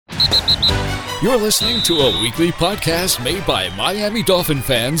You're listening to a weekly podcast made by Miami Dolphin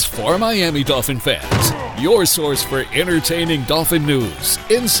fans for Miami Dolphin fans. Your source for entertaining Dolphin news,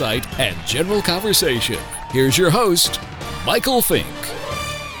 insight, and general conversation. Here's your host, Michael Fink.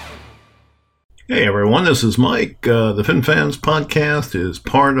 Hey everyone, this is Mike. The Fin Fans podcast is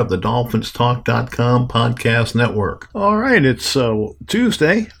part of the DolphinsTalk.com podcast network. All right, it's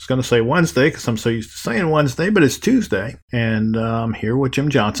Tuesday. I was going to say Wednesday because I'm so used to saying Wednesday, but it's Tuesday. And I'm here with Jim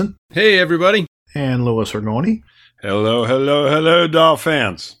Johnson. Hey, everybody. And Louis Orgoni. Hello,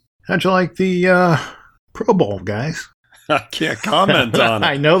 Dolphins. How'd you like the Pro Bowl, guys? I can't comment on it.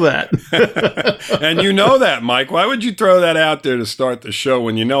 I know that. And you know that, Mike. Why would you throw that out there to start the show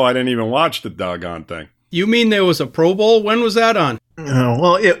when you know I didn't even watch the doggone thing? You mean there was a Pro Bowl? When was that on?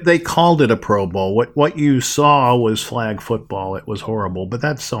 They called it a Pro Bowl. What you saw was flag football. It was horrible, but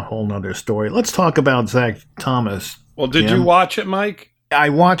that's a whole nother story. Let's talk about Zach Thomas. Well, did you watch it, Mike? I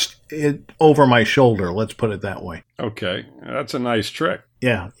watched it over my shoulder. Let's put it that way. Okay, that's a nice trick.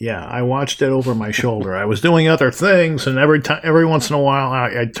 Yeah. I watched it over my shoulder. I was doing other things, and every once in a while,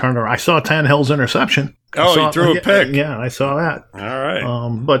 I turned around. I saw Tannehill's interception. He threw a pick. Yeah, I saw that. All right.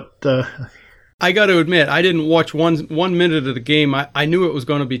 But I got to admit, I didn't watch one minute of the game. I knew it was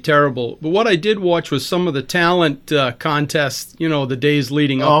going to be terrible. But what I did watch was some of the talent contests, the days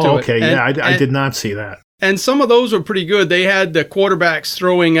leading up to it. Oh, okay. I did not see that. And some of those were pretty good. They had the quarterbacks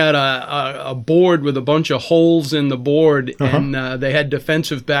throwing at a board with a bunch of holes in the board, and they had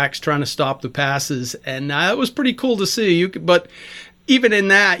defensive backs trying to stop the passes, and it was pretty cool to see. But even in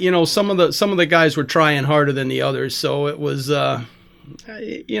that, some of the guys were trying harder than the others, so it was,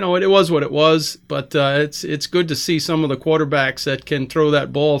 it was what it was. But it's good to see some of the quarterbacks that can throw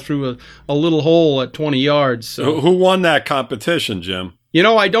that ball through a little hole at 20 yards. So. Who won that competition, Jim?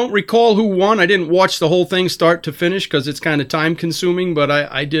 I don't recall who won. I didn't watch the whole thing start to finish because it's kind of time-consuming, but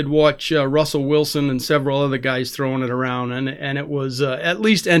I did watch Russell Wilson and several other guys throwing it around, and it was at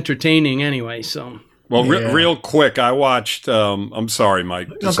least entertaining anyway. So, well, real quick, I watched I'm sorry, Mike.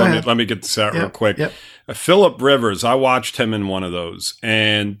 Just let me get this out real quick. Yep. Phillip Rivers, I watched him in one of those,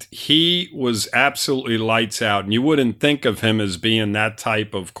 and he was absolutely lights out, and you wouldn't think of him as being that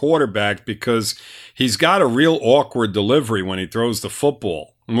type of quarterback because he's got a real awkward delivery when he throws the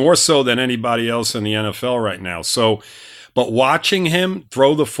football, more so than anybody else in the NFL right now. But watching him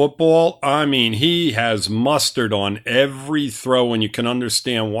throw the football, I mean, he has mustard on every throw, and you can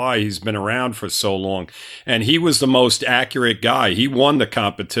understand why. He's been around for so long. And he was the most accurate guy. He won the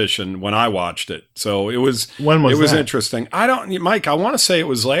competition when I watched it. So it was that? Interesting. Mike, I want to say it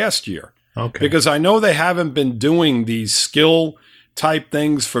was last year. Okay. Because I know they haven't been doing these skill type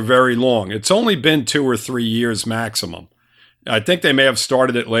things for very long. It's only been 2 or 3 years maximum. I think they may have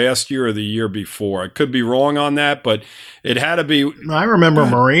started it last year or the year before. I could be wrong on that, but it had to be. I remember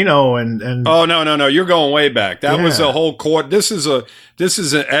Marino and. Oh no! You're going way back. That was a whole court. This is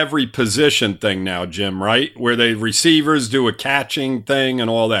an every position thing now, Jim. Right, where the receivers do a catching thing and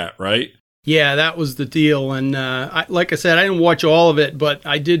all that. Right. Yeah, that was the deal. And like I said, I didn't watch all of it, but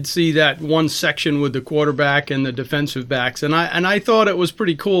I did see that one section with the quarterback and the defensive backs, and I thought it was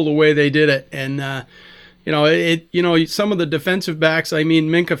pretty cool the way they did it. And some of the defensive backs, I mean,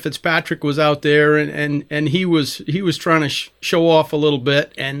 Minkah Fitzpatrick was out there and he was trying to show off a little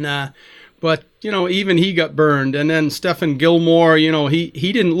bit, and but even he got burned. And then Stephen Gilmore, he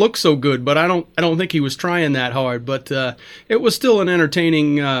didn't look so good, but I don't think he was trying that hard. But it was still an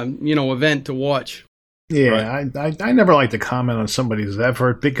entertaining event to watch. Yeah, right. I never like to comment on somebody's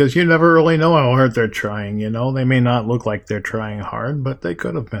effort because you never really know how hard they're trying. They may not look like they're trying hard, but they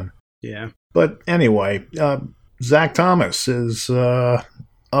could have been. Yeah. But anyway, Zach Thomas is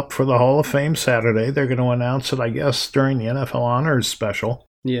up for the Hall of Fame Saturday. They're going to announce it, I guess, during the NFL Honors Special.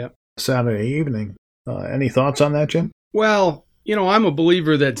 Yeah. Saturday evening. Any thoughts on that, Jim? Well, I'm a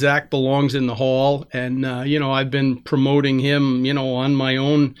believer that Zach belongs in the Hall, and I've been promoting him, on my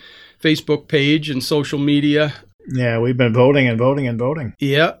own Facebook page and social media. Yeah, we've been voting and voting and voting.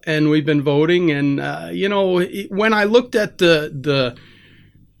 Yeah, and we've been voting, and when I looked at the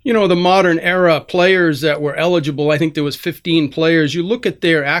modern era players that were eligible, I think there was 15 players. You look at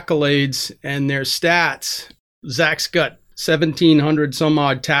their accolades and their stats. Zach's got 1,700 some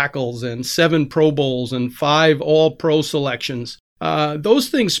odd tackles and 7 Pro Bowls and 5 All-Pro selections. Those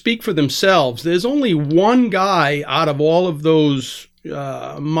things speak for themselves. There's only one guy out of all of those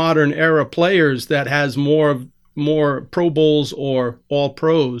modern era players that has more Pro Bowls or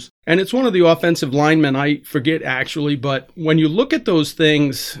All-Pros. And it's one of the offensive linemen, I forget actually, but when you look at those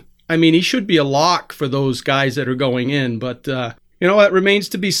things, I mean, he should be a lock for those guys that are going in. But, it remains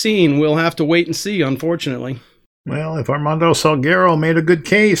to be seen. We'll have to wait and see, unfortunately. Well, if Armando Salguero made a good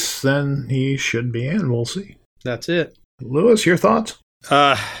case, then he should be in. We'll see. That's it. Lewis, your thoughts?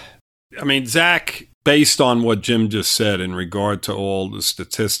 Zach, based on what Jim just said in regard to all the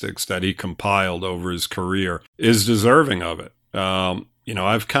statistics that he compiled over his career, is deserving of it.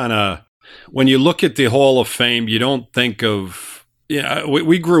 I've kind of, when you look at the Hall of Fame, you don't think of,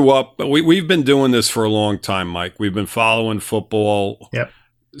 we grew up, we've been doing this for a long time, Mike. We've been following football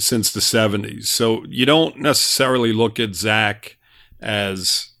since the 70s. So you don't necessarily look at Zach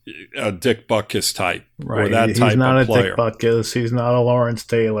as a Dick Butkus type, right? Or that type of player. He's not a Dick Butkus. He's not a Lawrence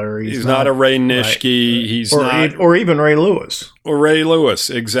Taylor. He's not a Ray Nitschke. Right. He's or even Ray Lewis. Or Ray Lewis,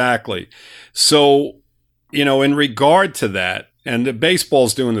 exactly. So, in regard to that, and the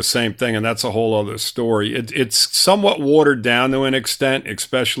baseball's doing the same thing, and that's a whole other story. It's somewhat watered down to an extent,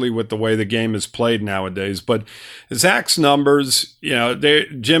 especially with the way the game is played nowadays. But Zach's numbers,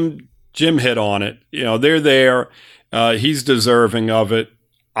 Jim hit on it. They're there. He's deserving of it.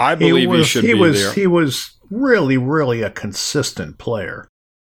 I believe he should be there. He was really, really a consistent player.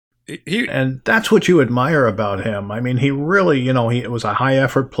 And that's what you admire about him. I mean, he really, he was a high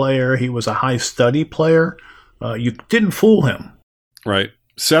effort player. He was a high study player. You didn't fool him. Right.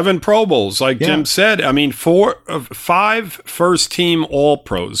 7 Pro Bowls, like Jim said. I mean, 5 first-team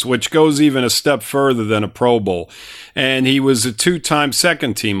All-Pros, which goes even a step further than a Pro Bowl. And he was a 2-time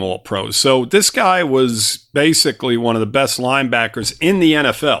second-team All-Pro. So this guy was basically one of the best linebackers in the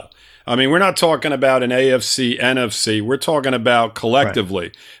NFL. I mean, we're not talking about an AFC, NFC. We're talking about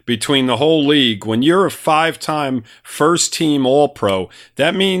collectively between the whole league. When you're a 5-time first-team All-Pro,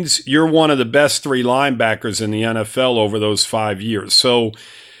 that means you're one of the best 3 linebackers in the NFL over those 5 years. So,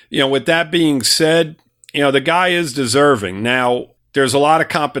 with that being said, the guy is deserving. Now, there's a lot of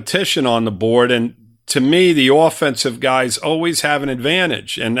competition on the board, and to me, the offensive guys always have an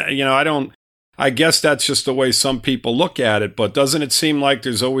advantage. And, I guess that's just the way some people look at it, but doesn't it seem like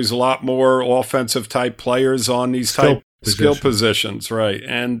there's always a lot more offensive type players on these skill positions, right?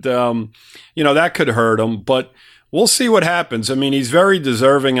 And, that could hurt him, but we'll see what happens. I mean, he's very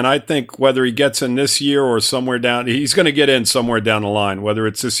deserving, and I think whether he gets in this year or somewhere down, he's going to get in somewhere down the line, whether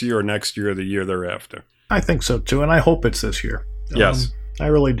it's this year or next year or the year thereafter. I think so too, and I hope it's this year. Yes. I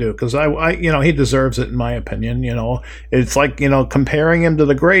really do, because I he deserves it in my opinion. It's like comparing him to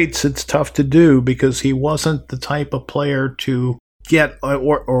the greats. It's tough to do because he wasn't the type of player to get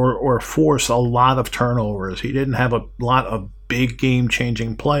or force a lot of turnovers. He didn't have a lot of big game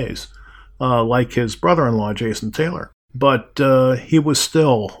changing plays like his brother-in-law Jason Taylor. But he was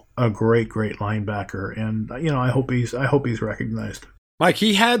still a great linebacker, and I hope he's recognized. Mike,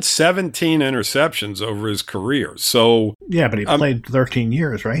 he had 17 interceptions over his career. So yeah, but he played 13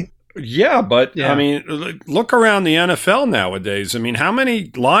 years, right? Yeah, but I mean, look around the NFL nowadays. I mean, how many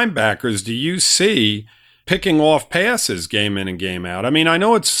linebackers do you see picking off passes game in and game out? I mean, I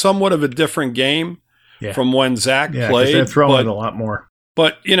know it's somewhat of a different game from when Zach played. They're throwing it a lot more.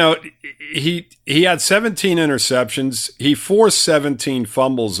 But, he had 17 interceptions. He forced 17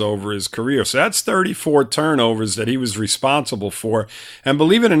 fumbles over his career. So that's 34 turnovers that he was responsible for. And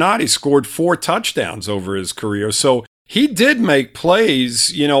believe it or not, he scored 4 touchdowns over his career. So he did make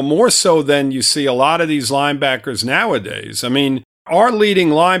plays, more so than you see a lot of these linebackers nowadays. I mean, our leading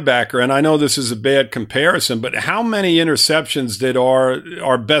linebacker, and I know this is a bad comparison, but how many interceptions did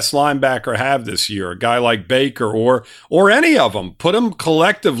our best linebacker have this year? A guy like Baker or any of them. Put them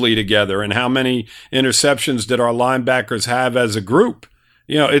collectively together, and how many interceptions did our linebackers have as a group?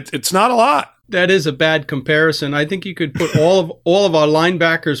 It's not a lot. That is a bad comparison. I think you could put all of our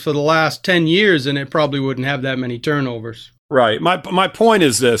linebackers for the last 10 years, and it probably wouldn't have that many turnovers. Right. My point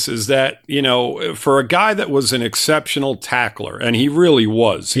is this, is that, for a guy that was an exceptional tackler, and he really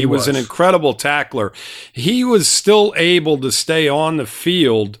was, he was an incredible tackler, he was still able to stay on the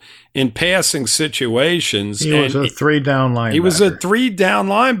field in passing situations. He was a 3-down linebacker. He was a 3-down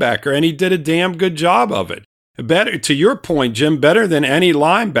linebacker, and he did a damn good job of it. Better, to your point, Jim, better than any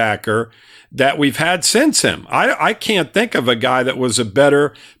linebacker that we've had since him. I can't think of a guy that was a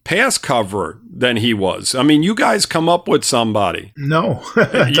better pass coverer than he was. I mean, you guys come up with somebody. No,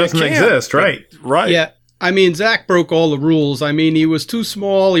 it doesn't exist, right? Right. Yeah. I mean, Zach broke all the rules. I mean, he was too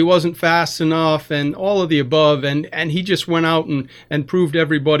small, he wasn't fast enough, and all of the above. And he just went out and proved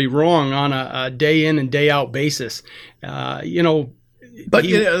everybody wrong on a day in and day out basis. But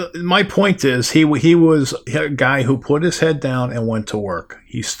my point is, he was a guy who put his head down and went to work.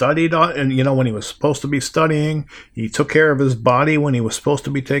 He studied, and when he was supposed to be studying, he took care of his body when he was supposed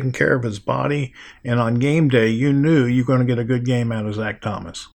to be taking care of his body. And on game day, you knew you were going to get a good game out of Zach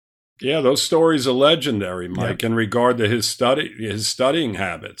Thomas. Yeah, those stories are legendary, Mike, in regard to his studying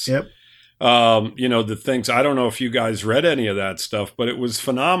habits. Yep. The things, I don't know if you guys read any of that stuff, but it was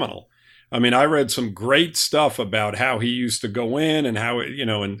phenomenal. I mean, I read some great stuff about how he used to go in and how,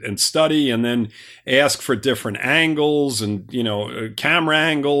 and study and then ask for different angles and, camera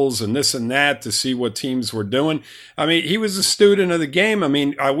angles and this and that to see what teams were doing. I mean, he was a student of the game. I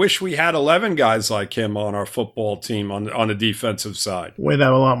mean, I wish we had 11 guys like him on our football team on the defensive side. We'd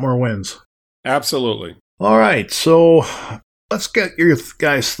have a lot more wins. Absolutely. All right. So let's get your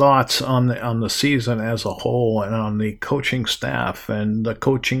guys' thoughts on the season as a whole and on the coaching staff and the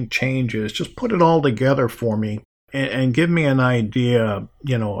coaching changes. Just put it all together for me and give me an idea,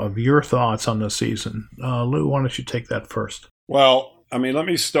 of your thoughts on the season. Lou, why don't you take that first? Well, I mean, let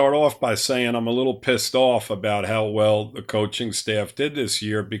me start off by saying I'm a little pissed off about how well the coaching staff did this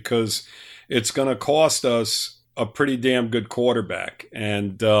year because it's going to cost us a pretty damn good quarterback.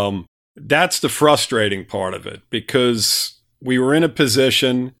 And that's the frustrating part of it because we were in a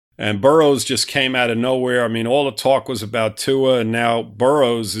position and Burrows just came out of nowhere. I mean, all the talk was about Tua and now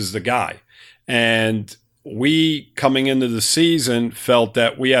Burrows is the guy. And we, coming into the season, felt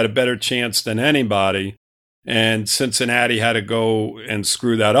that we had a better chance than anybody. And Cincinnati had to go and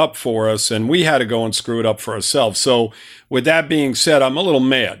screw that up for us. And we had to go and screw it up for ourselves. So with that being said, I'm a little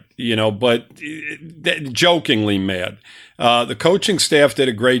mad, but jokingly mad. The coaching staff did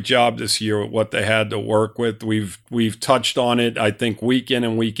a great job this year with what they had to work with. We've touched on it, I think, week in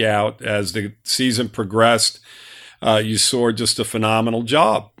and week out as the season progressed. You saw just a phenomenal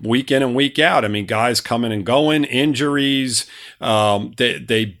job week in and week out. I mean, guys coming and going, injuries.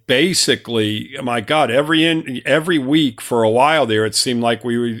 They basically, my God, every week for a while there, it seemed like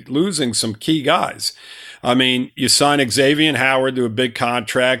we were losing some key guys. I mean, you sign Xavier Howard to a big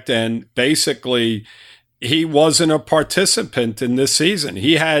contract and basically he wasn't a participant in this season.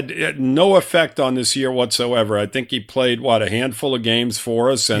 He had no effect on this year whatsoever. I think he played, a handful of games for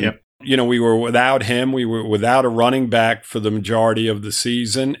us. And, Yep. We were without him. We were without a running back for the majority of the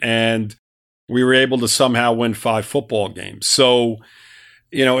season. And we were able to somehow win 5 football games. So,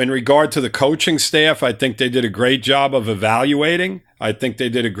 in regard to the coaching staff, I think they did a great job of evaluating. I think they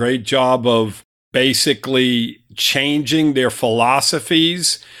did a great job of basically changing their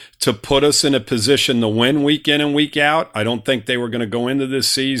philosophies to put us in a position to win week in and week out. I don't think they were going to go into this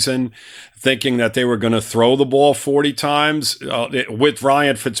season thinking that they were going to throw the ball 40 times with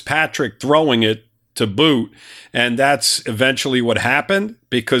Ryan Fitzpatrick throwing it to boot. And that's eventually what happened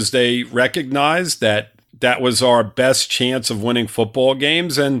because they recognized that was our best chance of winning football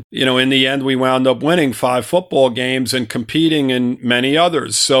games. And, in the end, we wound up winning 5 football games and competing in many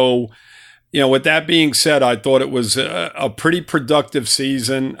others. So, with that being said, I thought it was a pretty productive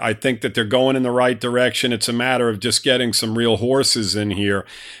season. I think that they're going in the right direction. It's a matter of just getting some real horses in here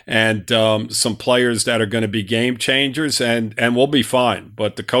and some players that are going to be game changers, and we'll be fine.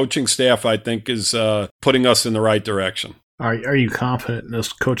 But the coaching staff, I think, is putting us in the right direction. Are you confident in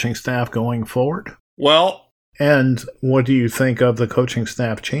this coaching staff going forward? Well, and what do you think of the coaching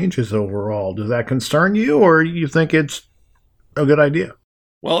staff changes overall? Does that concern you, or you think it's a good idea?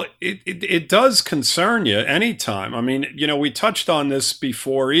 Well, it does concern you anytime. I mean, we touched on this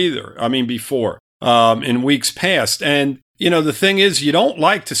before in weeks past. And, the thing is, you don't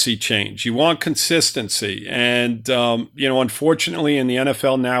like to see change. You want consistency. And, unfortunately in the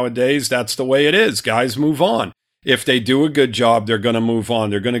NFL nowadays, that's the way it is. Guys move on. If they do a good job, they're going to move on.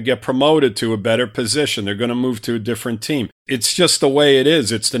 They're going to get promoted to a better position. They're going to move to a different team. It's just the way it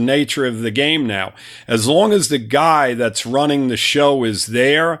is. It's the nature of the game now. As long as the guy that's running the show is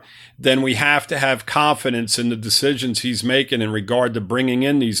there, then we have to have confidence in the decisions he's making in regard to bringing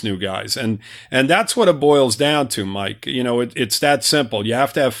in these new guys. And that's what it boils down to, Mike. It's that simple. You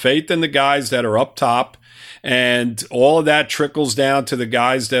have to have faith in the guys that are up top, and all of that trickles down to the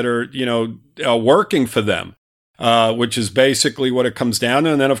guys that are, working for them. Which is basically what it comes down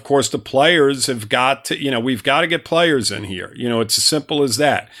to. And then, of course, the players have got to, we've got to get players in here. It's as simple as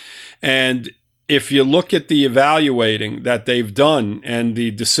that. And if you look at the evaluating that they've done and the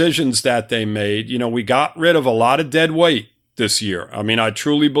decisions that they made, we got rid of a lot of dead weight this year. I mean, I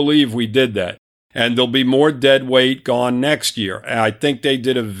truly believe we did that. And there'll be more dead weight gone next year. And I think they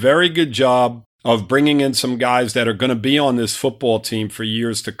did a very good job of bringing in some guys that are going to be on this football team for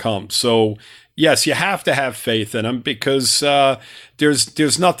years to come. So, yes, you have to have faith in them because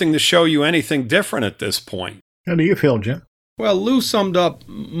there's nothing to show you anything different at this point. How do you feel, Jim? Well, Lou summed up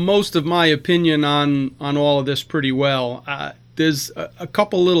most of my opinion on all of this pretty well. There's a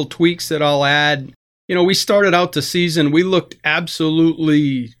couple little tweaks that I'll add. We started out the season, we looked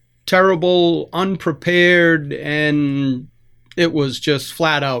absolutely terrible, unprepared, and it was just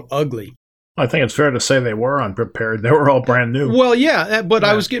flat out ugly. I think it's fair to say they were unprepared. They were all brand new. Well, yeah, but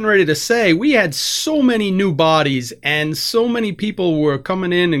I was getting ready to say we had so many new bodies and so many people were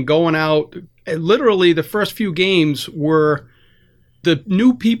coming in and going out. Literally, the first few games were the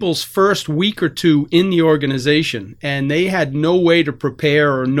new people's first week or two in the organization, and they had no way to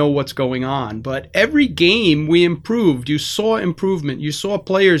prepare or know what's going on. But every game we improved. You saw improvement. You saw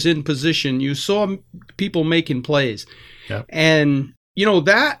players in position. You saw people making plays. Yep. And,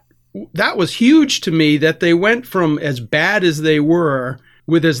 that was huge to me, that they went from as bad as they were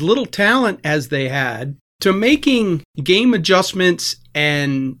with as little talent as they had to making game adjustments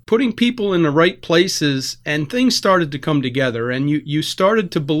and putting people in the right places, and things started to come together. And you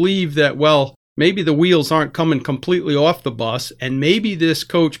started to believe that, well, maybe the wheels aren't coming completely off the bus, and maybe this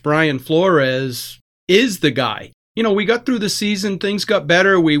coach, Brian Flores, is the guy. We got through the season, things got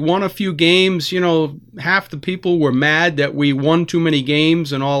better, we won a few games, half the people were mad that we won too many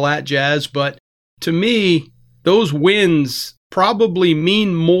games and all that jazz, but to me, those wins probably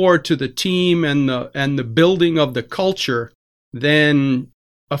mean more to the team and the building of the culture than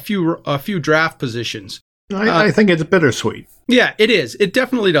a few draft positions. I think it's bittersweet. Yeah, it is. It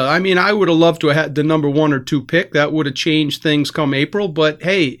definitely does. I mean, I would have loved to have had the number 1 or 2 pick. That would have changed things come April. But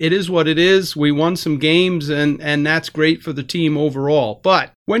hey, it is what it is. We won some games, and that's great for the team overall.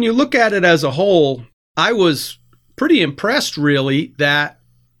 But when you look at it as a whole, I was pretty impressed, really, that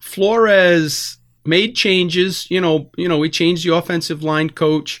Flores made changes. He changed the offensive line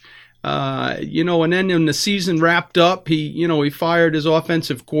coach. And then when the season wrapped up, he fired his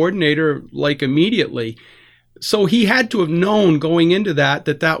offensive coordinator immediately. So he had to have known going into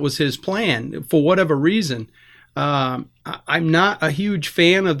that was his plan for whatever reason. I'm not a huge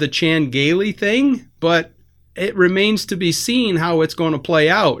fan of the Chan Gailey thing, but it remains to be seen how it's going to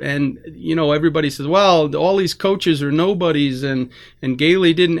play out. And, everybody says, well, all these coaches are nobodies and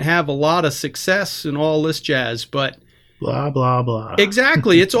Gailey didn't have a lot of success and all this jazz, but blah, blah, blah.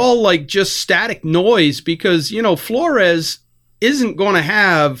 Exactly. It's all just static noise because, Flores isn't going to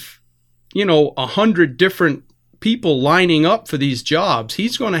have, 100 different people lining up for these jobs.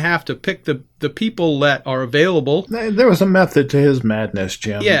 He's going to have to pick the people that are available. There was a method to his madness,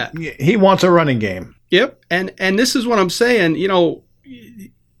 Jim. Yeah. He wants a running game. Yep. And this is what I'm saying,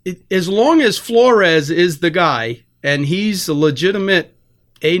 as long as Flores is the guy and he's a legitimate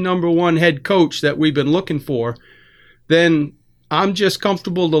number 1 head coach that we've been looking for, then I'm just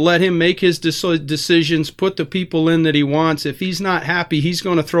comfortable to let him make his decisions, put the people in that he wants. If he's not happy, he's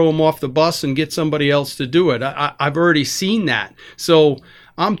going to throw him off the bus and get somebody else to do it. I've already seen that. So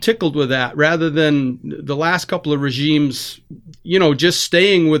I'm tickled with that rather than the last couple of regimes, just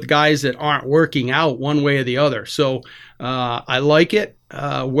staying with guys that aren't working out one way or the other. So I like it.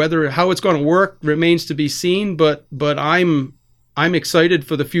 How it's going to work remains to be seen, but I'm excited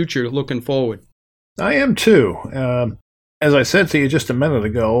for the future looking forward. I am too. As I said to you just a minute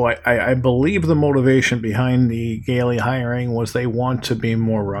ago, I believe the motivation behind the Gailey hiring was they want to be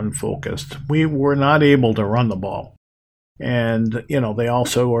more run-focused. We were not able to run the ball. And, they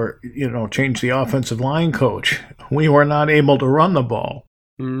also were, changed the offensive line coach. We were not able to run the ball.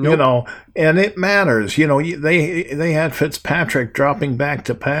 Nope. And it matters. They had Fitzpatrick dropping back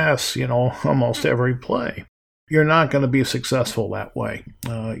to pass, almost every play. You're not going to be successful that way.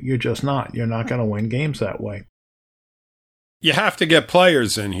 You're just not. You're not going to win games that way. You have to get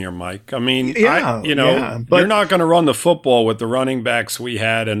players in here, Mike. I mean, but you're not going to run the football with the running backs we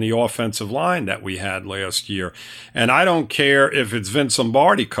had and the offensive line that we had last year. And I don't care if it's Vince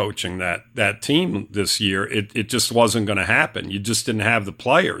Lombardi coaching that team this year. It just wasn't going to happen. You just didn't have the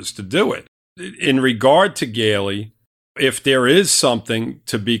players to do it. In regard to Gailey, if there is something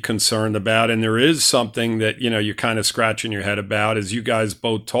to be concerned about, and there is something that, you're kind of scratching your head about, as you guys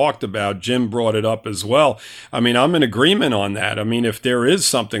both talked about, Jim brought it up as well. I mean, I'm in agreement on that. I mean, if there is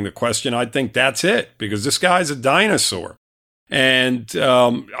something to question, I think that's it, because this guy's a dinosaur. And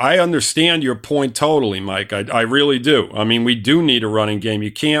I understand your point totally, Mike. I really do. I mean, we do need a running game.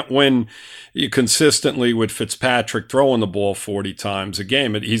 You can't win consistently with Fitzpatrick throwing the ball 40 times a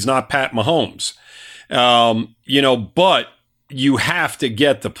game. He's not Pat Mahomes. But you have to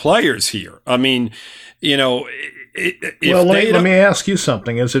get the players here. I mean, let me ask you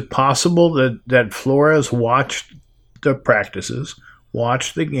something. Is it possible that Flores watched the practices,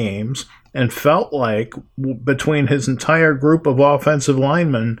 watched the games, and felt like between his entire group of offensive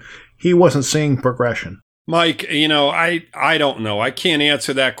linemen, he wasn't seeing progression? Mike, I don't know. I can't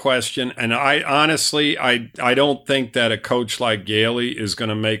answer that question. And I honestly don't think that a coach like Gailey is going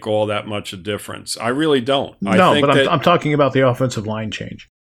to make all that much a difference. I really don't. I'm talking about the offensive line change.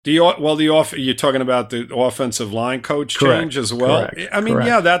 You're talking about the offensive line coach change as well. Correct. I mean, Correct.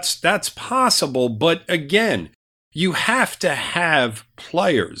 yeah, that's possible, but again, you have to have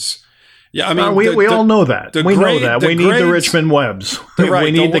players. Yeah, I mean, we all know that. We know that. We need the Richmond Webbs.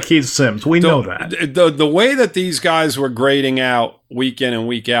 We need the Keith Sims. We know that. The way that these guys were grading out week in and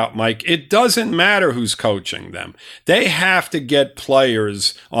week out, Mike, it doesn't matter who's coaching them. They have to get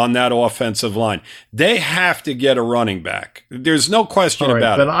players on that offensive line. They have to get a running back. There's no question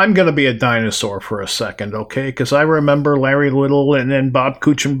about it. But I'm going to be a dinosaur for a second, okay? Because I remember Larry Little and then Bob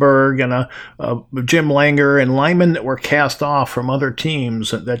Kuchenberg and Jim Langer and linemen that were cast off from other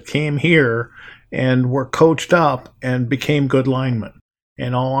teams that came here and were coached up and became good linemen.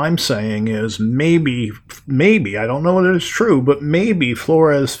 And all I'm saying is maybe, I don't know that it's true, but maybe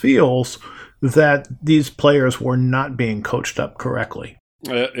Flores feels that these players were not being coached up correctly.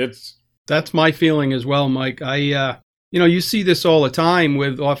 That's my feeling as well, Mike. You see this all the time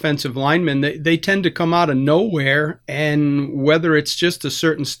with offensive linemen. They tend to come out of nowhere, and whether it's just a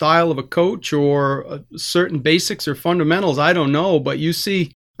certain style of a coach or certain basics or fundamentals, I don't know, but you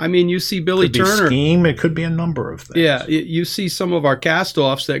see Billy Turner. Scheme. It could be a number of things. Yeah, you see some of our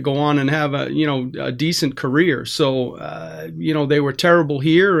cast-offs that go on and have a decent career. So, they were terrible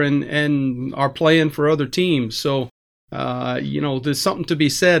here and are playing for other teams. So, there's something to be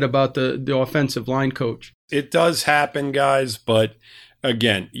said about the offensive line coach. It does happen, guys, but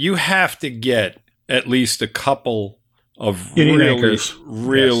again, you have to get at least a couple of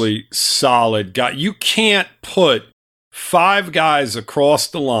really solid guys. You can't put 5 guys across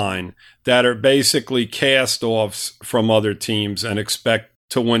the line that are basically cast-offs from other teams and expect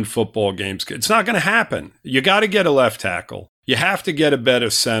to win football games. It's not going to happen. You got to get a left tackle. You have to get a better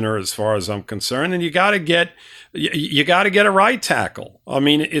center as far as I'm concerned, and you got to get a right tackle. I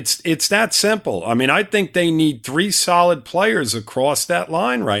mean, it's that simple. I mean, I think they need 3 solid players across that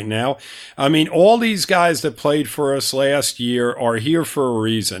line right now. I mean, all these guys that played for us last year are here for a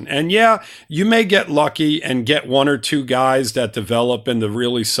reason. And yeah, you may get lucky and get 1 or 2 guys that develop into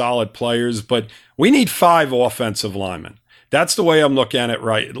really solid players, but we need 5 offensive linemen. That's the way I'm looking at it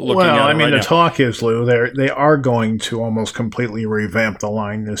right the talk is, Lou, they are going to almost completely revamp the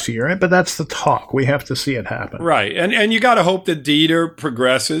line this year, but that's the talk. We have to see it happen. Right, and you got to hope that Dieter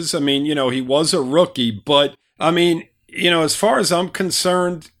progresses. I mean, he was a rookie, but, I mean, as far as I'm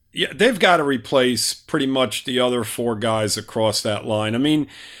concerned, they've got to replace pretty much the other 4 guys across that line. I mean,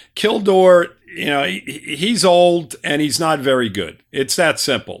 Kildor, he's old and he's not very good. It's that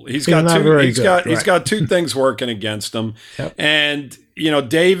simple. He's got 2 things working against him. Yep. And,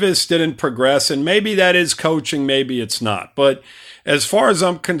 Davis didn't progress, and maybe that is coaching, maybe it's not. But as far as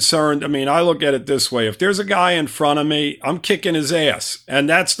I'm concerned, I mean, I look at it this way. If there's a guy in front of me, I'm kicking his ass, and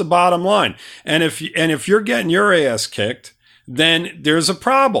that's the bottom line. And if you're getting your ass kicked, then there's a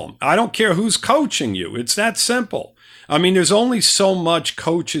problem. I don't care who's coaching you. It's that simple. I mean, there's only so much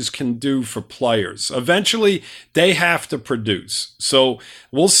coaches can do for players. Eventually, they have to produce. So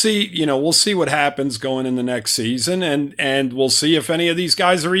we'll see, we'll see what happens going in the next season, and we'll see if any of these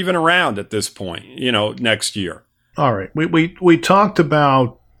guys are even around at this point, next year. All right. We talked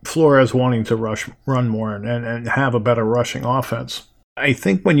about Flores wanting to run more and have a better rushing offense. I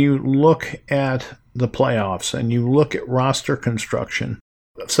think when you look at the playoffs and you look at roster construction,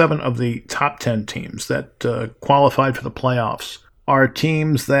 7 of the top 10 teams that qualified for the playoffs are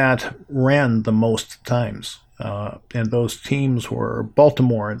teams that ran the most times. And those teams were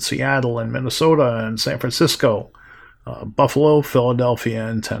Baltimore and Seattle and Minnesota and San Francisco, Buffalo, Philadelphia,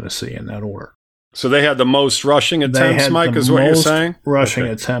 and Tennessee in that order. So they had the most rushing attempts, Mike, is what you're saying? Rushing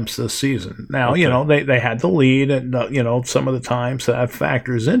attempts this season. Now, they had the lead, and, some of the times that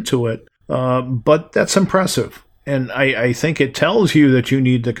factors into it. But that's impressive. And I think it tells you that you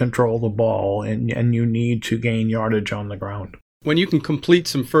need to control the ball and you need to gain yardage on the ground. When you can complete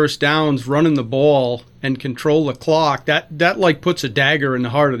some first downs running the ball and control the clock, that like puts a dagger in the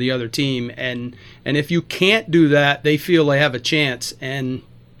heart of the other team. And if you can't do that, they feel they have a chance, and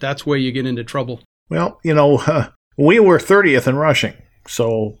that's where you get into trouble. Well, we were 30th in rushing,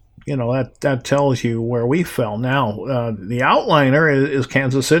 so that tells you where we fell. Now, the outliner is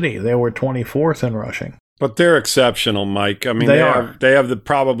Kansas City. They were 24th in rushing. But they're exceptional, Mike. I mean, they have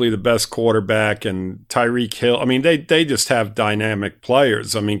probably the best quarterback, and Tyreek Hill. I mean, they just have dynamic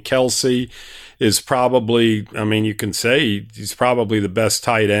players. I mean, Kelsey is probably, you can say he's probably the best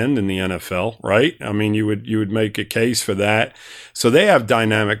tight end in the NFL, right? I mean, you would make a case for that. So they have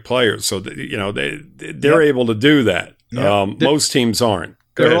dynamic players. So they're able to do that. Yep. Most teams aren't.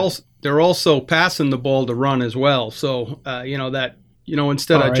 They're also passing the ball to run as well. So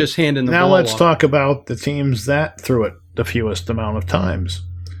instead of just handing the ball off. Now let's talk about the teams that threw it the fewest amount of times.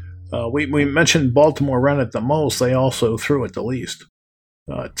 We mentioned Baltimore ran it the most. They also threw it the least.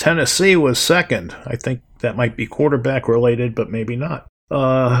 Tennessee was second. I think that might be quarterback related, but maybe not.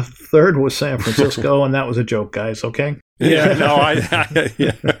 Third was San Francisco, and that was a joke, guys, okay? Yeah, no,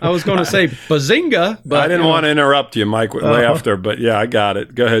 I was going to say bazinga, but I didn't want to interrupt you, Mike, with laughter, but yeah, I got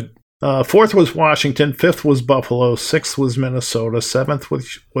it. Go ahead. Fourth was Washington. Fifth was Buffalo. Sixth was Minnesota. Seventh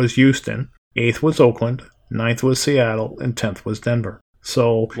was Houston. Eighth was Oakland. Ninth was Seattle. And 10th was Denver.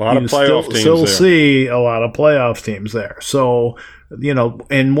 So a lot of playoff teams still there. See a lot of playoff teams there. So,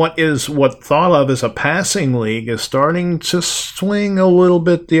 and what thought of as a passing league is starting to swing a little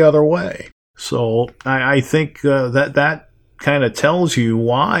bit the other way. So I think that kind of tells you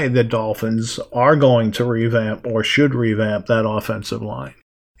why the Dolphins are going to revamp or should revamp that offensive line,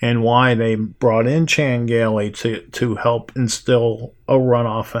 and why they brought in Chan Gailey to help instill a run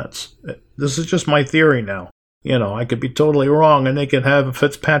offense. This is just my theory now. I could be totally wrong, and they could have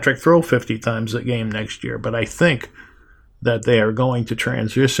Fitzpatrick throw 50 times a game next year, but I think that they are going to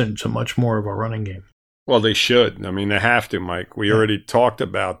transition to much more of a running game. Well, they should. I mean, they have to, Mike. We already talked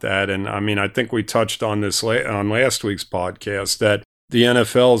about that, and I mean, I think we touched on this on last week's podcast, that the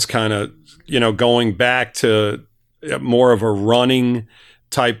NFL is kind of, going back to more of a running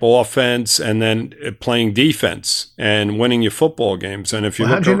type offense, and then playing defense and winning your football games. And if you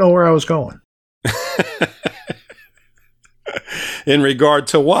how'd you know where I was going? In regard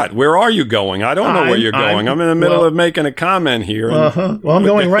to what? Where are you going? I don't know where you're going. I'm in the middle of making a comment here. Well, I'm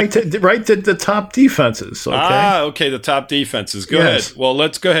going right to the top defenses. Okay. Okay. The top defenses. Go ahead. Well,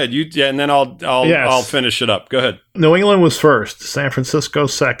 let's go ahead. And then I'll finish it up. Go ahead. New England was first. San Francisco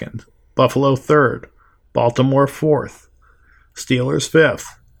second. Buffalo third. Baltimore fourth. Steelers fifth.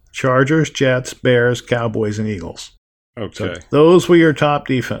 Chargers, Jets, Bears, Cowboys, and Eagles. Okay. So those were your top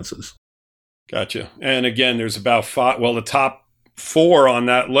defenses. Gotcha. And again, there's about five. Well, the top four on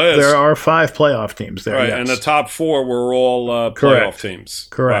that list. There are 5 playoff teams there. Right. Yes. And the top 4 were all playoff teams.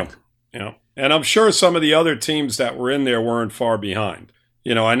 Correct. And I'm sure some of the other teams that were in there weren't far behind.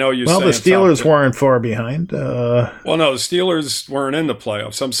 I know you're saying. Well, the Steelers weren't far behind. Well, no, the Steelers weren't in the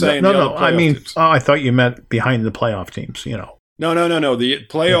playoffs. I'm saying no. I mean, I thought you meant behind the playoff teams, No. The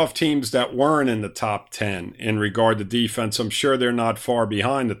playoff teams that weren't in the top 10 in regard to defense, I'm sure they're not far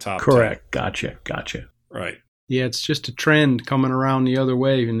behind the top 10. Correct. Gotcha. Right. Yeah, it's just a trend coming around the other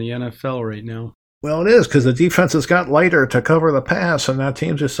way in the NFL right now. Well, it is, because the defense has got lighter to cover the pass, and that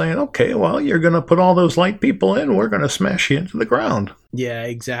team's just saying, okay, well, you're going to put all those light people in, we're going to smash you into the ground. Yeah,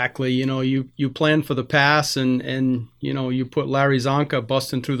 exactly. You plan for the pass, and you put Larry Zonka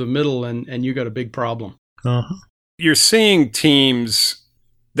busting through the middle, and you got a big problem. Uh-huh. You're seeing teams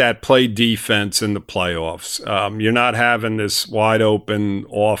that play defense in the playoffs. You're not having this wide open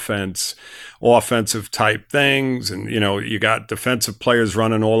offensive type things. And, you got defensive players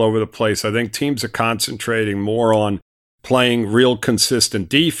running all over the place. I think teams are concentrating more on playing real consistent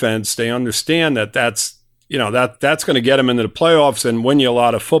defense. They understand that that's going to get them into the playoffs and win you a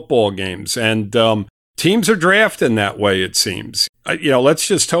lot of football games. And teams are drafting that way, it seems. Let's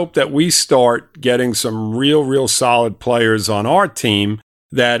just hope that we start getting some real solid players on our team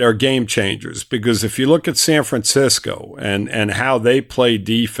that are game changers, because if you look at San Francisco and how they play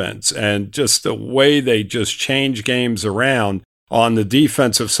defense and just the way they just change games around on the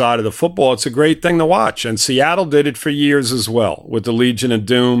defensive side of the football, it's a great thing to watch. And Seattle did it for years as well with the Legion of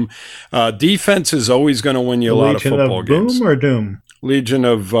Doom. Defense is always going to win you a lot of football games. Boom or Doom? Legion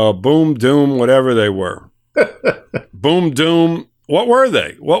of Boom, Doom, whatever they were. Boom, Doom. What were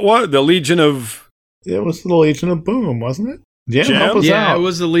they? What the Legion of? It was the Legion of Boom, wasn't it? Jim, it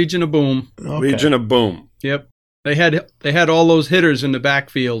was the Legion of Boom. Okay. Legion of Boom. Yep. They had all those hitters in the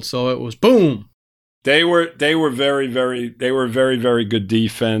backfield, so it was boom. They were very good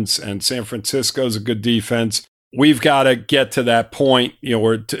defense, and San Francisco's a good defense. We've got to get to that point,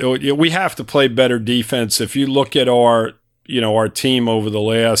 where we have to play better defense. If you look at our team over the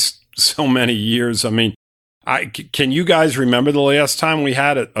last so many years, I mean, can you guys remember the last time we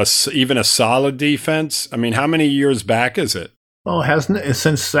had even a solid defense? I mean, how many years back is it? Well, hasn't it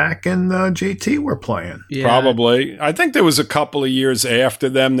since Zach and JT were playing? Yeah. Probably. I think there was a couple of years after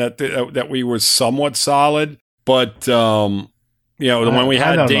them that we were somewhat solid, but when we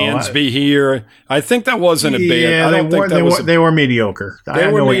had Dansby here, I think that wasn't a bad. Yeah, I don't think that was. They were mediocre.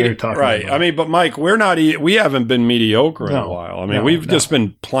 I know what you're talking right. about. I mean, but Mike, we haven't been mediocre in a while. I mean, we've just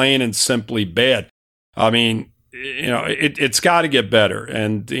been plain and simply bad. I mean, it's got to get better,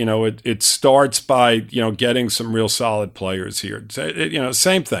 and it starts by getting some real solid players here.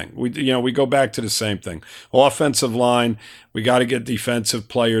 Same thing. We go back to the same thing. Offensive line, we got to get defensive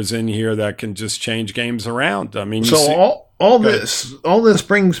players in here that can just change games around. I mean, all this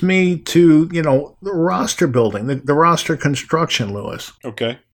brings me to, the roster building, the roster construction, Lewis.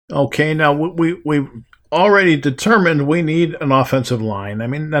 Okay, now we've already determined we need an offensive line. I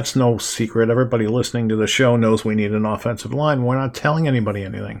mean, that's no secret. Everybody listening to the show knows we need an offensive line. We're not telling anybody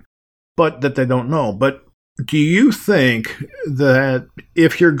anything, but that they don't know. But do you think that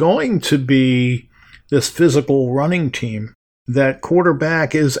if you're going to be this physical running team, that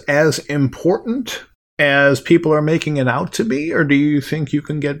quarterback is as important as people are making it out to be? Or do you think you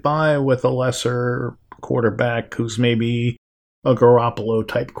can get by with a lesser quarterback who's maybe a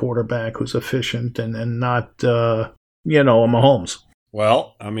Garoppolo-type quarterback who's efficient and not, a Mahomes?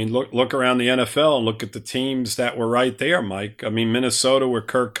 Well, I mean, look around the NFL and look at the teams that were right there, Mike. I mean, Minnesota with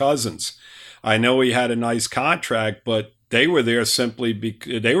Kirk Cousins. I know he had a nice contract, but they were there simply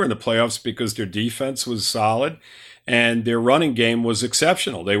because they were in the playoffs because their defense was solid and their running game was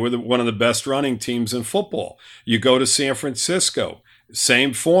exceptional. They were one of the best running teams in football. You go to San Francisco,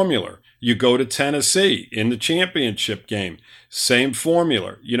 same formula. You go to Tennessee in the championship game, same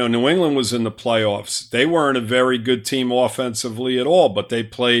formula. New England was in the playoffs. They weren't a very good team offensively at all, but they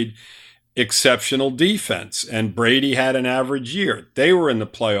played exceptional defense, and Brady had an average year. They were in the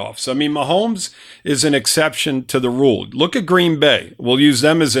playoffs. I mean, Mahomes is an exception to the rule. Look at Green Bay. We'll use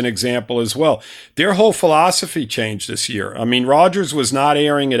them as an example as well. Their whole philosophy changed this year. I mean, Rodgers was not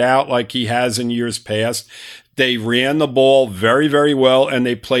airing it out like he has in years past. They ran the ball very, very well, and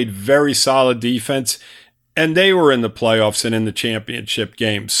they played very solid defense, and they were in the playoffs and in the championship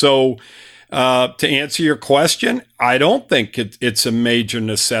game. So to answer your question, I don't think it's a major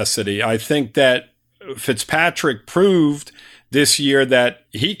necessity. I think that Fitzpatrick proved this year that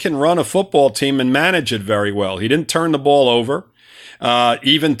he can run a football team and manage it very well. He didn't turn the ball over.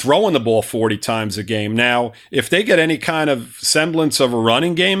 Even throwing the ball 40 times a game. Now, if they get any kind of semblance of a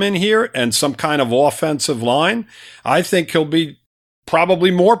running game in here and some kind of offensive line, I think he'll be probably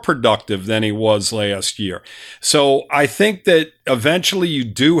more productive than he was last year. So I think that eventually you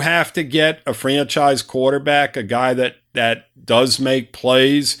do have to get a franchise quarterback, a guy that does make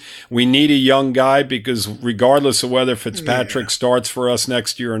plays. We need a young guy because regardless of whether Fitzpatrick starts for us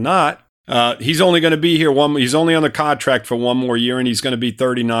next year or not, he's only going to be here he's only on the contract for one more year, and he's going to be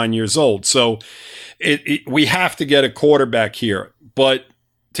 39 years old. So we have to get a quarterback here. But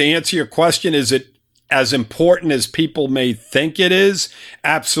to answer your question, is it as important as people may think it is?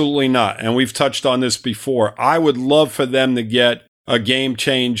 Absolutely not. And we've touched on this before. I would love for them to get a game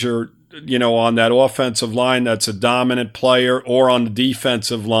changer, on that offensive line that's a dominant player, or on the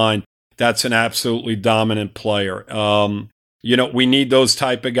defensive line that's an absolutely dominant player. We need those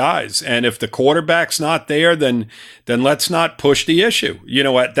type of guys. And if the quarterback's not there, then let's not push the issue,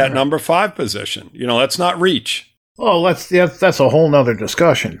 at that number 5 position. Let's not reach. Oh, that's a whole nother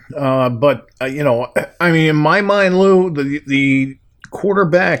discussion. But in my mind, Lou, the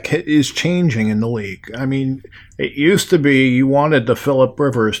quarterback is changing in the league. I mean, it used to be you wanted the Phillip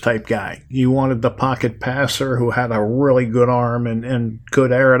Rivers type guy. You wanted the pocket passer who had a really good arm and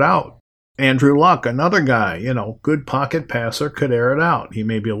could air it out. Andrew Luck, another guy, good pocket passer, could air it out. He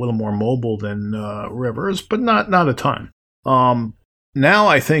may be a little more mobile than Rivers, but not a ton. Now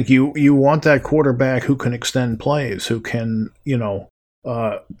I think you want that quarterback who can extend plays, who can,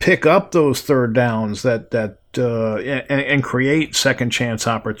 pick up those third downs and create second chance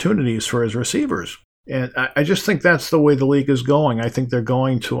opportunities for his receivers. And I just think that's the way the league is going. I think they're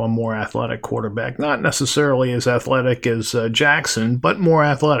going to a more athletic quarterback, not necessarily as athletic as Jackson, but more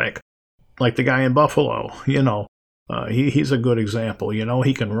athletic. Like the guy in Buffalo, he's a good example.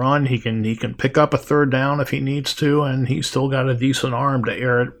 He can run, he can pick up a third down if he needs to, and he's still got a decent arm to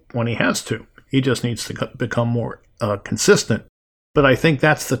air it when he has to. He just needs to become more consistent. But I think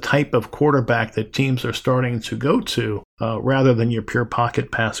that's the type of quarterback that teams are starting to go to, rather than your pure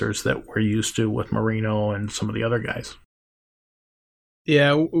pocket passers that we're used to with Marino and some of the other guys.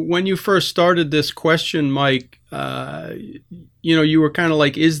 Yeah, when you first started this question, Mike, you were kind of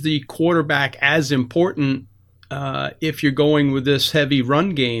like, is the quarterback as important if you're going with this heavy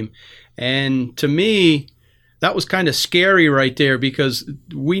run game? And to me, that was kind of scary right there, because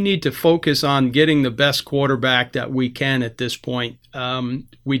we need to focus on getting the best quarterback that we can at this point.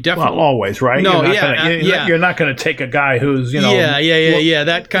 We definitely always, right? No, you're not going to take a guy who's Yeah.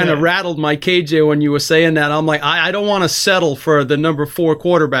 That kind of rattled my cage there when you were saying that. I'm like, I don't want to settle for the number 4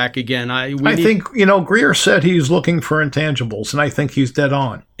 quarterback again. I think Greer said he's looking for intangibles, and I think he's dead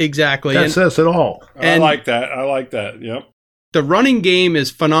on. Exactly. That says it all. I like that. Yep. The running game is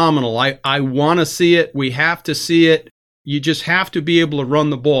phenomenal. I want to see it. We have to see it. You just have to be able to run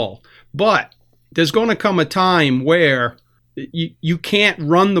the ball. But there's going to come a time where you can't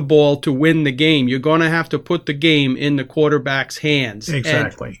run the ball to win the game. You're going to have to put the game in the quarterback's hands.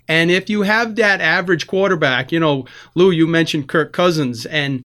 Exactly. And if you have that average quarterback, Lou, you mentioned Kirk Cousins,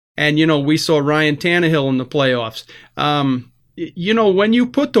 and we saw Ryan Tannehill in the playoffs. When you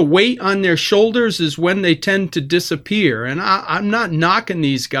put the weight on their shoulders is when they tend to disappear. And I'm not knocking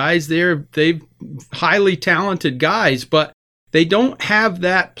these guys. They're highly talented guys, but they don't have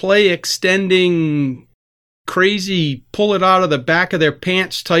that play extending, crazy, pull it out of the back of their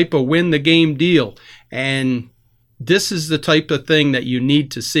pants type of win the game deal. And this is the type of thing that you need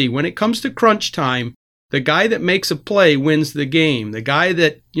to see. When it comes to crunch time, the guy that makes a play wins the game. The guy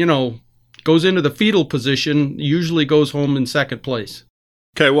that, goes into the fetal position usually goes home in second place.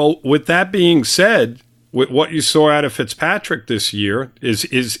 Okay, well, with that being said, with what you saw out of Fitzpatrick this year,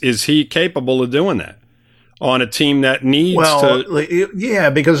 is he capable of doing that on a team that needs to?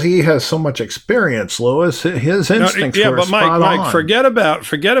 Yeah, because he has so much experience, Louis. His instincts were but spot Mike, on. forget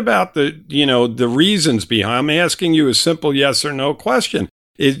about the reasons behind. I'm asking you a simple yes or no question.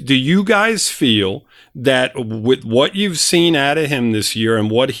 Do you guys feel that with what you've seen out of him this year and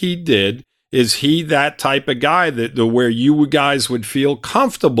what he did, is he that type of guy where you guys would feel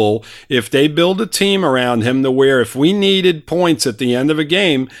comfortable if they build a team around him to where if we needed points at the end of a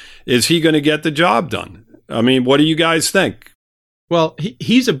game, is he going to get the job done? I mean, what do you guys think? Well,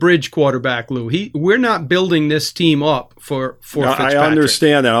 he's a bridge quarterback, Lou. We're not building this team up for Fitzpatrick. I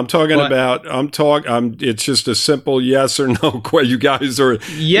understand that. It's just a simple yes or no question. You guys are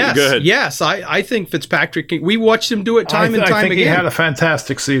yes, go ahead. Yes. I think Fitzpatrick. We watched him do it time and time again. I think he had a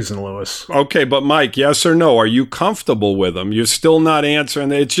fantastic season, Louis. Okay, but Mike, yes or no? Are you comfortable with him? You're still not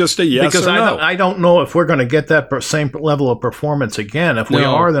answering. It's just a yes because or no. I don't know if we're going to get that same level of performance again. If we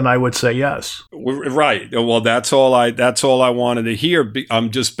are, then I would say yes. Right. Well, that's all I wanted to hear.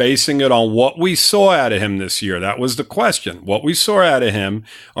 I'm just basing it on what we saw out of him this year. That was the question. What we saw out of him,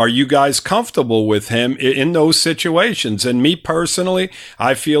 are you guys comfortable with him in those situations? And me personally,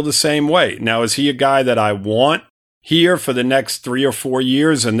 I feel the same way. Now, is he a guy that I want here for the next 3 or 4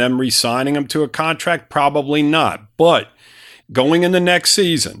 years and then re-signing him to a contract? Probably not. But going in the next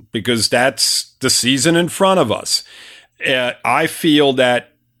season, because that's the season in front of us, I feel that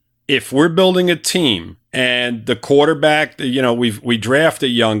if we're building a team and the quarterback, we draft a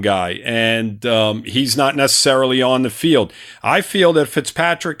young guy and he's not necessarily on the field, I feel that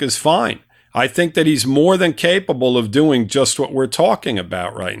Fitzpatrick is fine. I think that he's more than capable of doing just what we're talking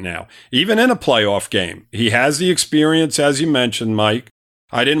about right now, even in a playoff game. He has the experience, as you mentioned, Mike.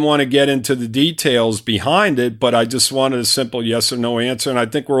 I didn't want to get into the details behind it, but I just wanted a simple yes or no answer. And I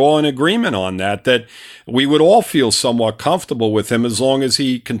think we're all in agreement on that we would all feel somewhat comfortable with him as long as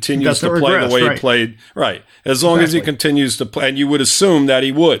he continues to play the way he played. Right. As long as he continues to play. And you would assume that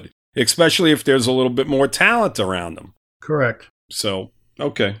he would, especially if there's a little bit more talent around him. Correct. So,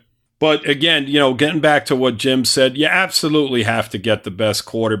 okay. But again, getting back to what Jim said, you absolutely have to get the best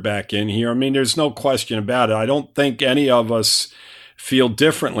quarterback in here. I mean, there's no question about it. I don't think any of us feel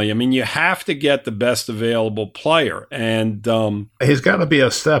differently. I mean, you have to get the best available player. And he's got to be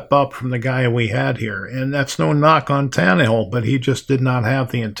a step up from the guy we had here. And that's no knock on Tannehill, but he just did not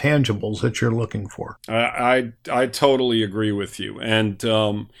have the intangibles that you're looking for. I totally agree with you. And,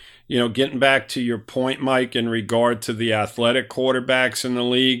 getting back to your point, Mike, in regard to the athletic quarterbacks in the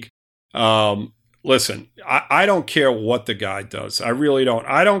league, listen, I don't care what the guy does. I really don't.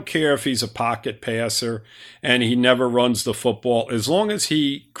 I don't care if he's a pocket passer and he never runs the football, as long as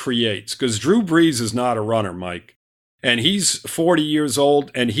he creates. Because Drew Brees is not a runner, Mike. And he's 40 years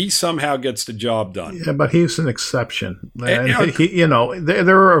old, and he somehow gets the job done. Yeah, but he's an exception.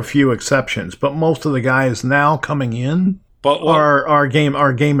 There are a few exceptions, but most of the guys now coming in are game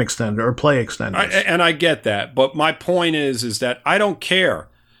extender or play extenders. And I get that. But my point is that I don't care.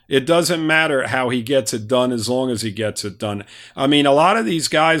 It doesn't matter how he gets it done as long as he gets it done. I mean, a lot of these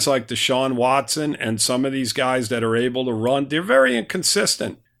guys like Deshaun Watson and some of these guys that are able to run, they're very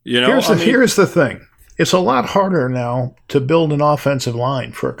inconsistent. Here's the thing. It's a lot harder now to build an offensive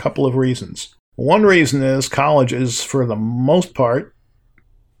line for a couple of reasons. One reason is colleges, for the most part,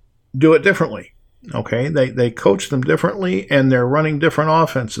 do it differently. Okay, they coach them differently, and they're running different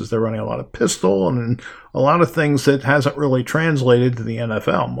offenses. They're running a lot of pistol and a lot of things that hasn't really translated to the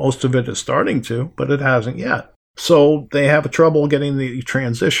NFL. Most of it is starting to, but it hasn't yet. So they have trouble getting the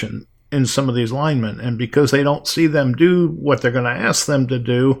transition in some of these linemen, and because they don't see them do what they're going to ask them to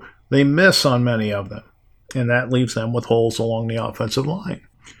do, they miss on many of them, and that leaves them with holes along the offensive line.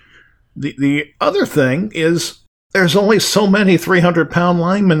 The other thing is, there's only so many 300-pound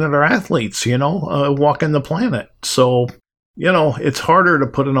linemen that are athletes, walking the planet. So it's harder to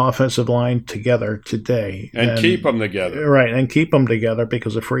put an offensive line together today. And keep them together. Right, and keep them together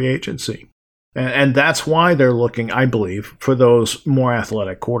because of free agency. And that's why they're looking, I believe, for those more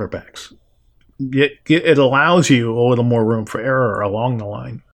athletic quarterbacks. It allows you a little more room for error along the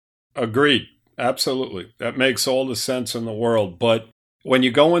line. Agreed. Absolutely. That makes all the sense in the world. But when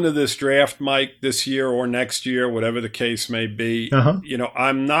you go into this draft, Mike, this year or next year, whatever the case may be,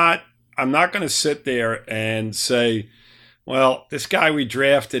 I'm not going to sit there and say, well, this guy we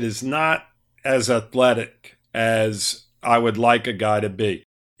drafted is not as athletic as I would like a guy to be.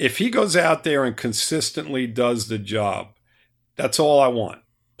 If he goes out there and consistently does the job, that's all I want.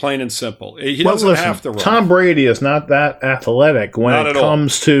 Plain and simple. He doesn't have to run. Tom Brady is not that athletic when it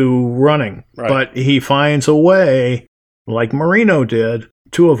comes to running, right. But he finds a way, like Marino did,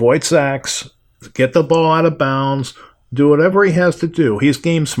 to avoid sacks, get the ball out of bounds, do whatever he has to do. He's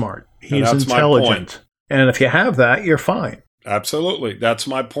game smart. He's intelligent. And if you have that, you're fine. Absolutely. That's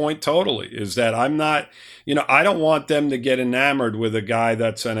my point totally, is that I'm not, I don't want them to get enamored with a guy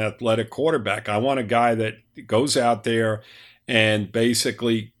that's an athletic quarterback. I want a guy that goes out there and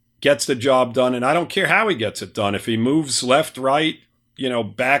basically gets the job done. And I don't care how he gets it done. If he moves left, right,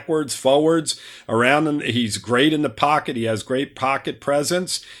 backwards, forwards, around him, he's great in the pocket. He has great pocket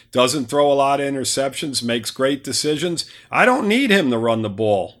presence, doesn't throw a lot of interceptions, makes great decisions. I don't need him to run the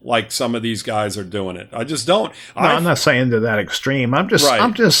ball like some of these guys are doing it. I just don't. No, I'm not saying to that extreme. I'm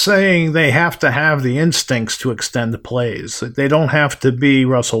just saying they have to have the instincts to extend the plays. They don't have to be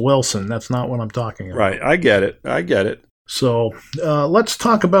Russell Wilson. That's not what I'm talking about. Right. I get it. So let's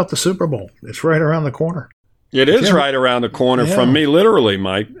talk about the Super Bowl. It's right around the corner. It is Jim, right around the corner from me, literally,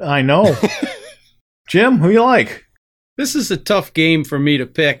 Mike. I know. Jim, who you like? This is a tough game for me to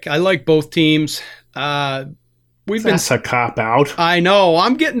pick. I like both teams. That's a cop-out. I know.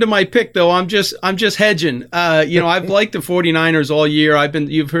 I'm getting to my pick, though. I'm just hedging. I've liked the 49ers all year.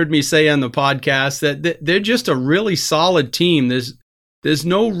 You've heard me say on the podcast that they're just a really solid team. There's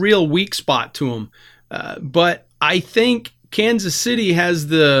no real weak spot to them. But I think Kansas City has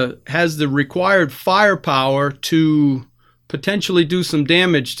the required firepower to potentially do some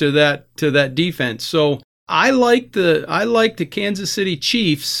damage to that defense. So I like the Kansas City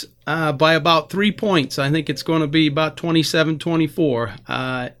Chiefs by about 3 points. I think it's going to be about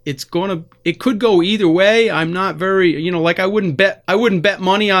 27-24. It could go either way. I'm not very, I wouldn't bet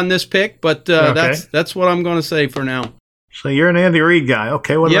money on this pick, but that's what I'm going to say for now. So you're an Andy Reid guy.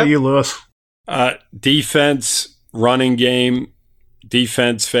 Okay, what about you, Lewis? Defense. Running game,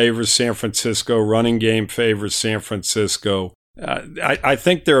 defense favors San Francisco. Running game favors San Francisco. I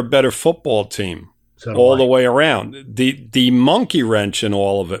think they're a better football team all the way around. The monkey wrench in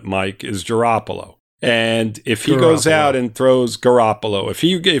all of it, Mike, is Garoppolo. And if he goes out and throws Garoppolo,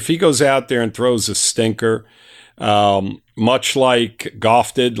 if he goes out there and throws a stinker, much like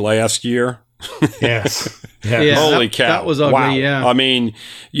Goff did last year. Yes. Yeah, holy cow. That was ugly, wow. Yeah. I mean,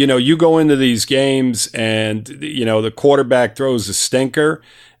 you go into these games and, the quarterback throws a stinker.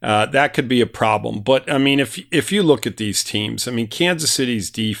 That could be a problem. But, I mean, if you look at these teams, I mean, Kansas City's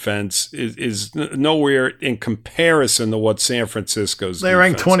defense is nowhere in comparison to what San Francisco's They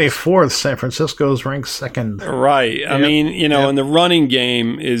rank 24th. San Francisco's ranked second. Right. I mean, and the running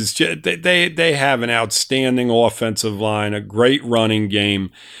game is just, they have an outstanding offensive line, a great running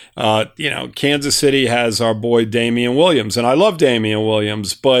game. Kansas City has our boy Damian Williams, and I love Damian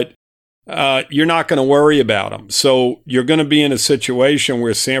Williams, but you're not going to worry about him. So you're going to be in a situation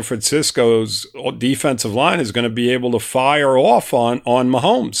where San Francisco's defensive line is going to be able to fire off on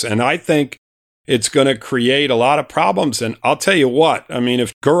Mahomes. And I think it's going to create a lot of problems. And I'll tell you what, I mean,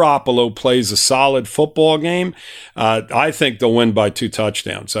 if Garoppolo plays a solid football game, I think they'll win by 2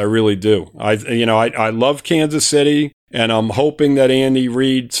 touchdowns. I really do. I love Kansas City, and I'm hoping that Andy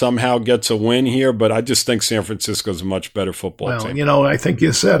Reid somehow gets a win here, but I just think San Francisco's a much better football team. I think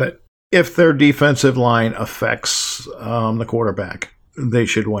you said it. If their defensive line affects the quarterback, they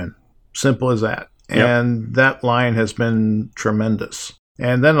should win. Simple as that. Yep. And that line has been tremendous.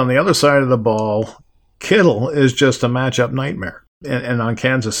 And then on the other side of the ball, Kittle is just a matchup nightmare. And on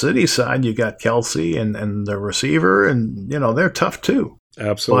Kansas City's side, you got Kelsey and the receiver, and, they're tough too.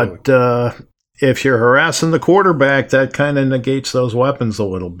 Absolutely. But if you're harassing the quarterback, that kind of negates those weapons a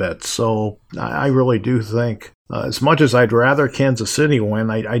little bit. So I really do think, as much as I'd rather Kansas City win,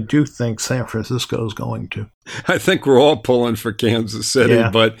 I do think San Francisco is going to. I think we're all pulling for Kansas City,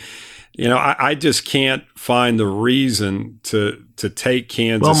 but I just can't find the reason to take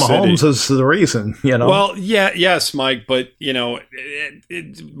Kansas City. Well, Mahomes is the reason, Well, yes, Mike, but Mahomes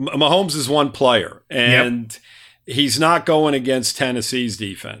is one player, and he's not going against Tennessee's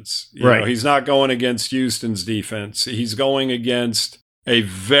defense. You know, he's not going against Houston's defense. He's going against a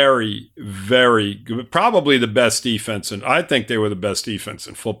very, very good, probably the best defense. And I think they were the best defense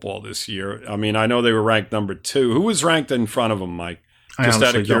in football this year. I mean, I know they were ranked number 2. Who was ranked in front of them, Mike? Just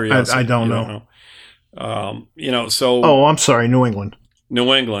out of curiosity. I don't know. So. Oh, I'm sorry. New England.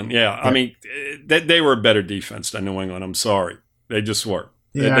 Yeah. I mean, they were a better defense than New England. I'm sorry. They just were.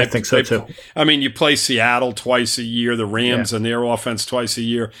 Yeah, I think so too. I mean, you play Seattle twice a year, the Rams and their offense twice a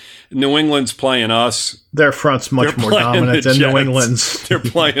year. New England's playing us. Their front's much more dominant than New England's. They're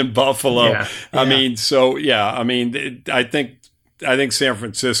playing Buffalo. Yeah. I mean, so yeah. I mean, I think San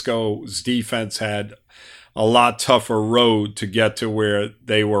Francisco's defense had a lot tougher road to get to where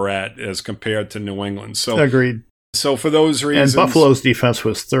they were at as compared to New England. So agreed. So for those reasons, and Buffalo's defense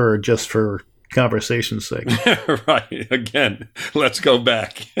was third, just for conversation's sake. Right. Again, let's go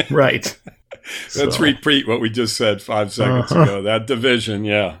back. Right. Let's repeat what we just said 5 seconds ago. That division,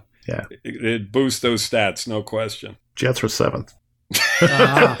 yeah. It boosts those stats, no question. Jets were 7th.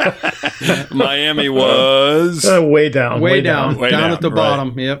 Miami was way down. Way down at the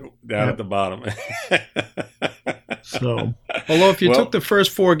bottom. Yep. Down at the bottom. So, although if you took the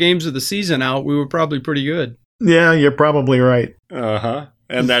first 4 games of the season out, we were probably pretty good. Yeah, you're probably right.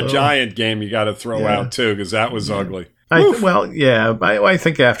 And that Giant game you got to throw out too, because that was ugly. I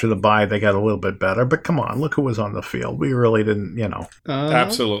think after the bye they got a little bit better. But come on, look who was on the field. We really didn't,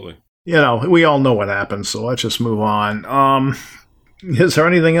 Absolutely. We all know what happened. So let's just move on. Is there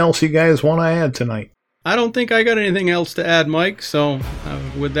anything else you guys want to add tonight? I don't think I got anything else to add, Mike. So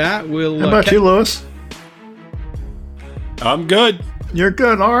with that, we'll. How about you, Lewis? I'm good. You're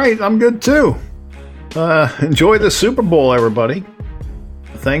good. All right, I'm good too. Enjoy the Super Bowl, everybody.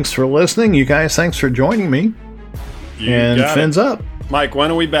 Thanks for listening. You guys, thanks for joining me. And fins up. Mike, when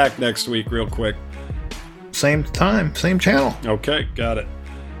are we back next week, real quick? Same time, same channel. Okay, got it.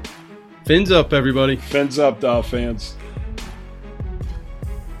 Fins up, everybody. Fins up, Doll fans.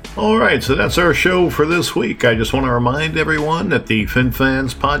 All right, so that's our show for this week. I just want to remind everyone that the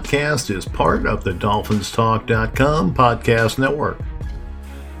FinFans podcast is part of the DolphinsTalk.com podcast network.